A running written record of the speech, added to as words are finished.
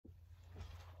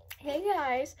Hey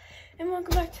guys, and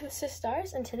welcome back to the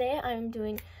Sistars, and today I'm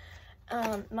doing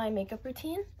my makeup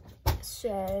routine.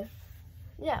 So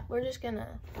yeah, we're just gonna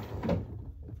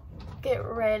get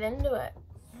right into it.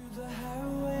 The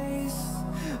highways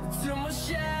till my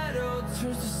shadow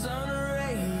turns to sun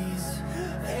rays,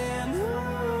 and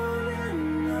on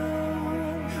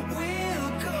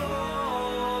we'll go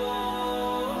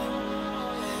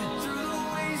through the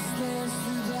wastelands,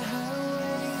 through the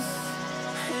highways,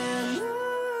 and on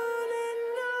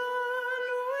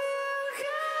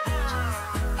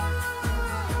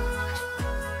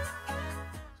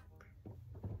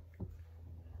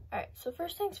Alright, so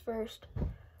first things first,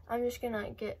 I'm just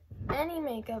gonna get any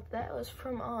makeup that was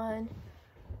from on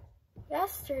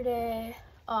yesterday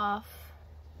off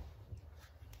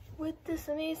with this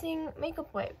amazing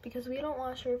makeup wipe, because we don't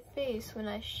wash our face when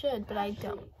I should, but I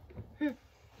don't.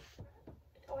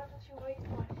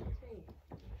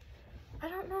 I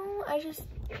don't know,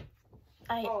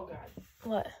 Oh God.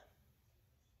 What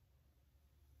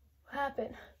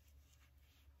happened?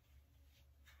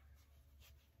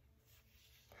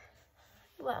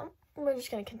 Well, we're just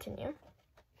gonna continue.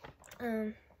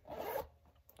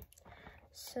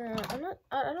 So I don't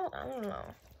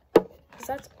know, because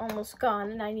that's almost gone,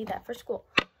 and I need that for school.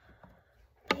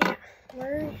 But yeah,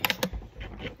 we're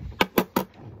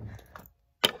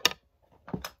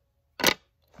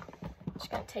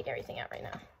just gonna take everything out right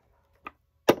now.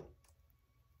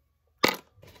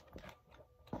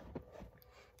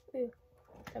 Ooh,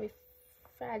 gotta be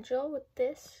fragile with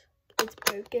this. It's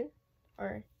broken,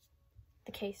 or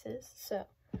the cases, so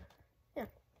yeah.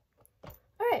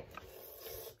 All right,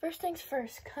 first things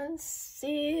first,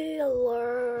 concealer.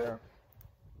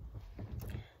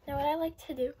 Now what I like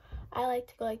to do, I like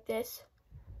to go like this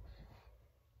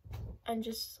and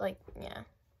just like, yeah,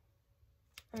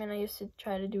 I mean, I used to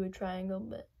try to do a triangle,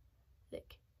 but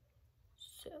like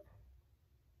so,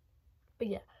 but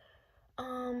yeah,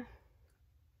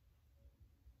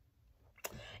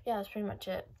 yeah, that's pretty much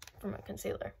it for my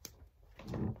concealer.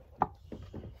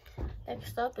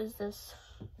 Next up is this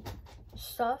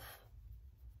stuff,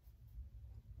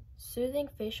 Soothing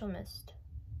Facial Mist.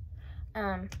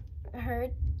 I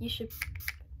heard you should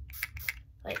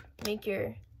like make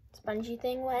your spongy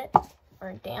thing wet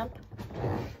or damp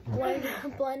when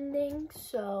blending,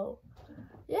 so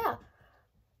yeah,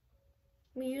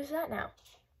 we use that now.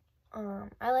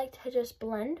 I like to just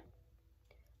blend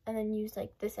and then use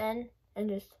like this end and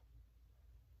just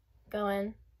go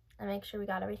in and make sure we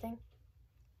got everything.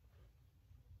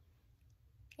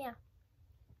 Yeah.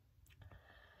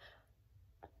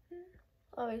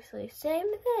 Obviously, same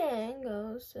thing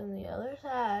goes on the other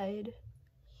side,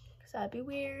 because that'd be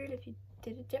weird if you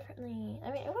did it differently.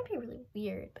 I mean, it wouldn't be really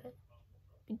weird, but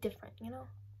it'd be different, you know?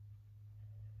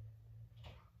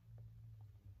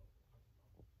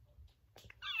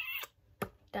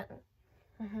 Done.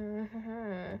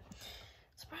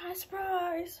 Surprise,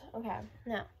 surprise. Okay,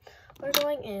 now we're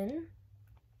going in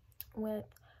with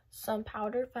some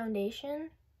powder foundation.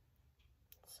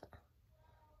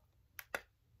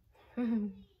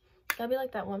 Gotta be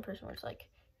like that one person where it's like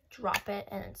drop it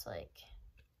and it's like,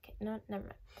 okay, no, never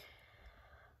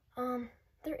mind.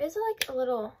 There is like a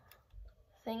little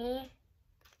thingy,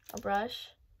 a brush.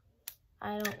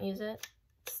 I don't use it.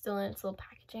 It's still in its little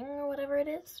packaging or whatever it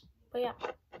is, but yeah,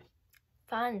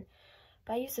 fun.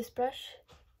 But I use this brush.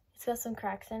 It's got some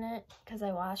cracks in it because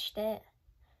I washed it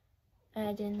and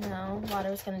I didn't know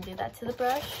water was gonna do that to the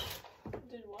brush.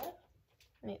 Did what?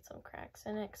 Made some cracks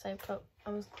in it because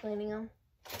I was cleaning them.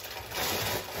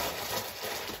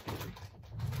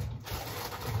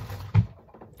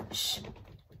 Shh.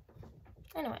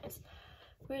 Anyways,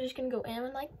 we're just gonna go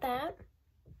in like that.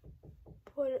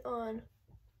 Put it on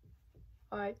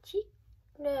our cheek,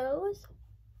 nose,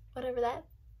 whatever that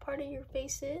part of your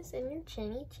face is, and your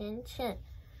chinny chin.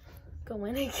 Go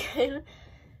in again,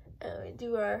 and we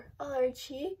do our other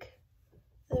cheek.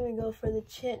 Then we go for the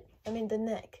chin. I mean the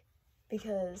neck,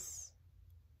 because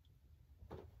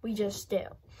we just do.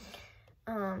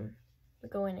 We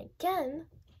go in again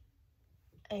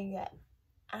and get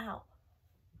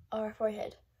our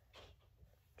forehead,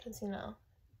 because you know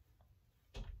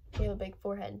we have a big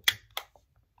forehead.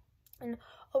 And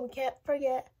oh, we can't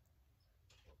forget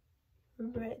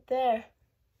right there.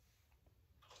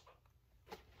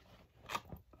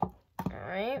 All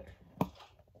right.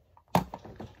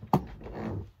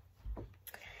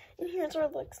 And here's our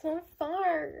looks so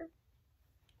far.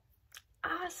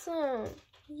 Awesome.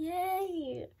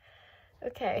 Yay.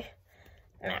 Okay.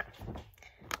 Now,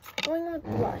 going on with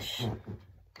blush.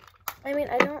 I mean,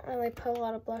 I don't really put a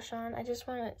lot of blush on. I just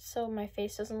want it so my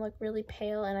face doesn't look really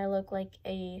pale and I look like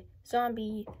a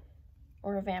zombie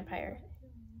or a vampire.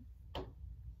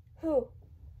 Who?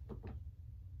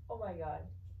 Oh my god.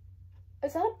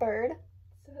 Is that a bird?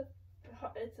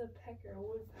 It's a pecker, a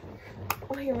woodpecker.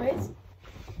 Wait, what?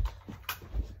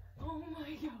 Oh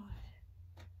my god.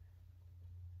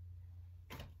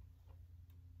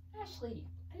 Ashley,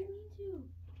 I didn't mean to.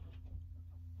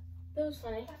 That was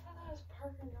funny. I thought that was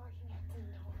Parker knocking at the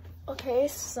door. Okay,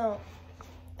 so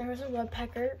there was a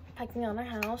woodpecker pecking on our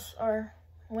house or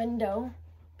window.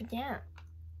 But yeah.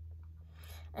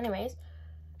 Anyways,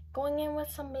 going in with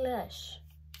some blush.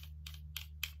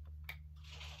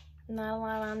 Not a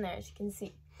lot on there, as you can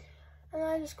see. And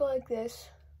I just go like this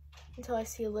until I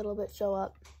see a little bit show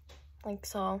up, like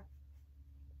so.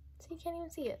 So you can't even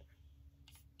see it.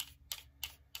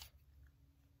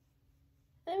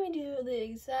 Then we do the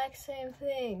exact same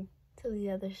thing to the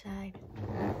other side.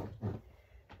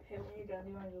 Hey, when you're done,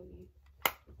 you want to go eat?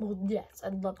 Well, yes,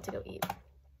 I'd love to go eat.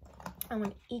 I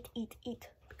want to eat,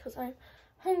 because I'm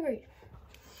hungry.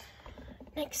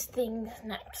 Next.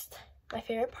 My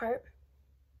favorite part.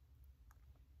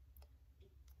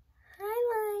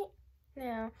 Highlight.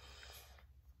 Now,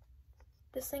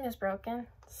 this thing is broken,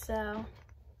 so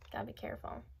gotta be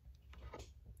careful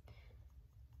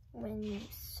when you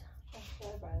use. Should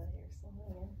I buy the hair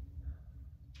salon?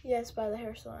 Yes, by the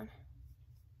hair salon.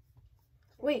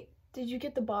 Wait, did you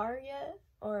get the bar yet,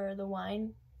 or the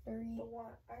wine? I didn't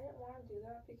want to do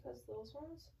that because those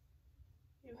ones,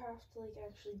 you have to like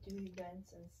actually do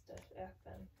events and stuff at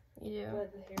them. You do.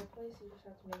 But the hair place, you just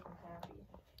have to make them happy.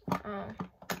 Oh.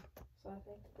 So I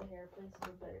think that the hair place is a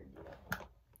better deal.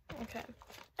 Okay.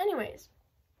 Anyways,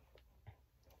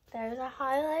 there's a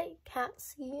highlight. Can't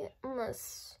see it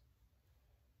unless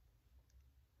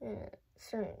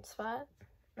certain spot.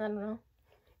 I don't know.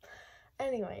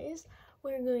 Anyways,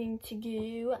 we're going to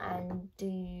go and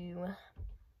do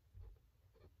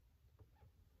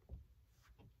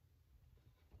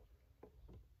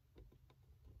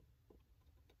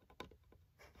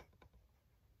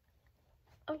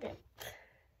okay.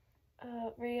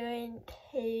 We're going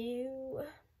to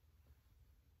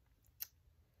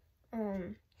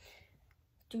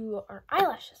do our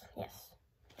eyelashes. Yes.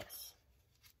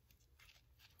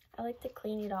 I like to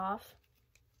clean it off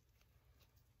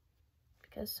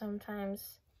because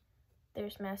sometimes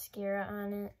there's mascara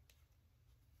on it,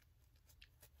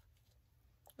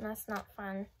 and that's not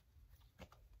fun.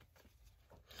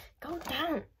 Go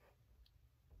down.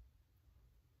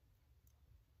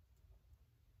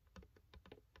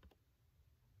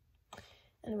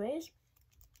 Anyways.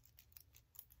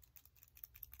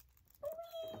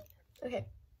 Okay.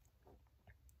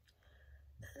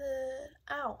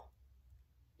 Ow.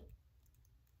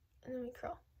 And then we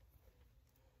curl.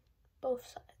 Both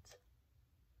sides.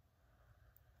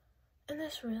 And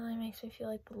this really makes me feel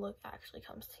like the look actually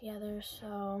comes together,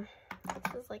 so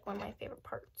this is like one of my favorite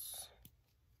parts.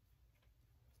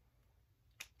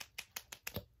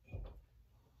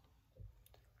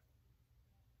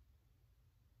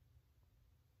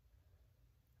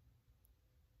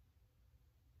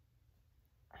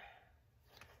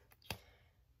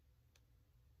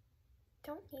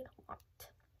 Don't need a lot,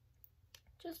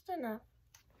 just enough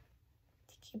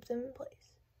to keep them in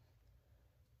place.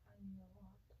 I need a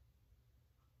lot.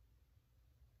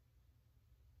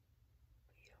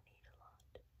 You don't need a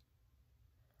lot.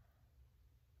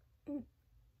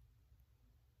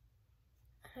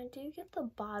 And I do get the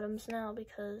bottoms now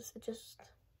because it just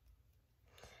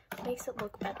makes it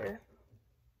look better.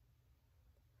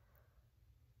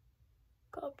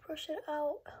 Gotta brush it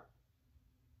out.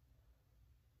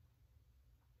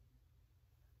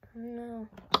 No.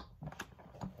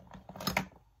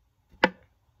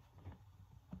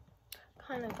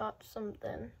 Kind of got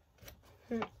something.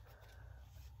 Oh,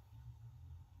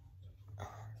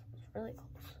 it's really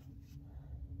close.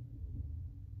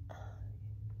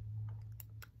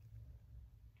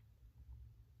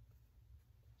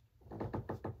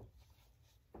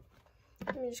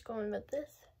 Let me just go in with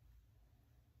this.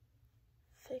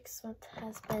 Fix what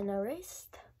has been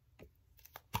erased.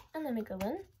 And then we go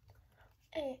in.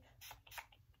 Hey.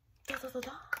 Da, da, da,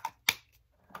 da.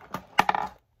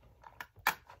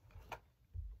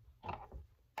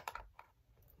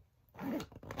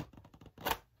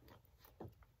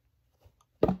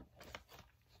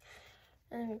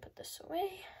 And then we put this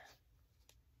away.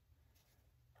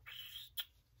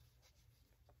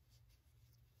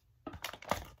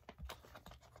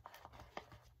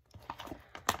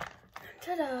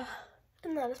 Ta-da!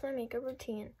 And that is my makeup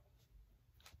routine.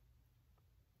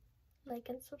 Like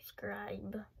and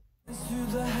subscribe. Through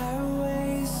the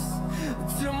highways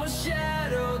till my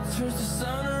shadow turns to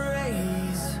sun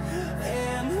rays,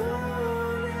 and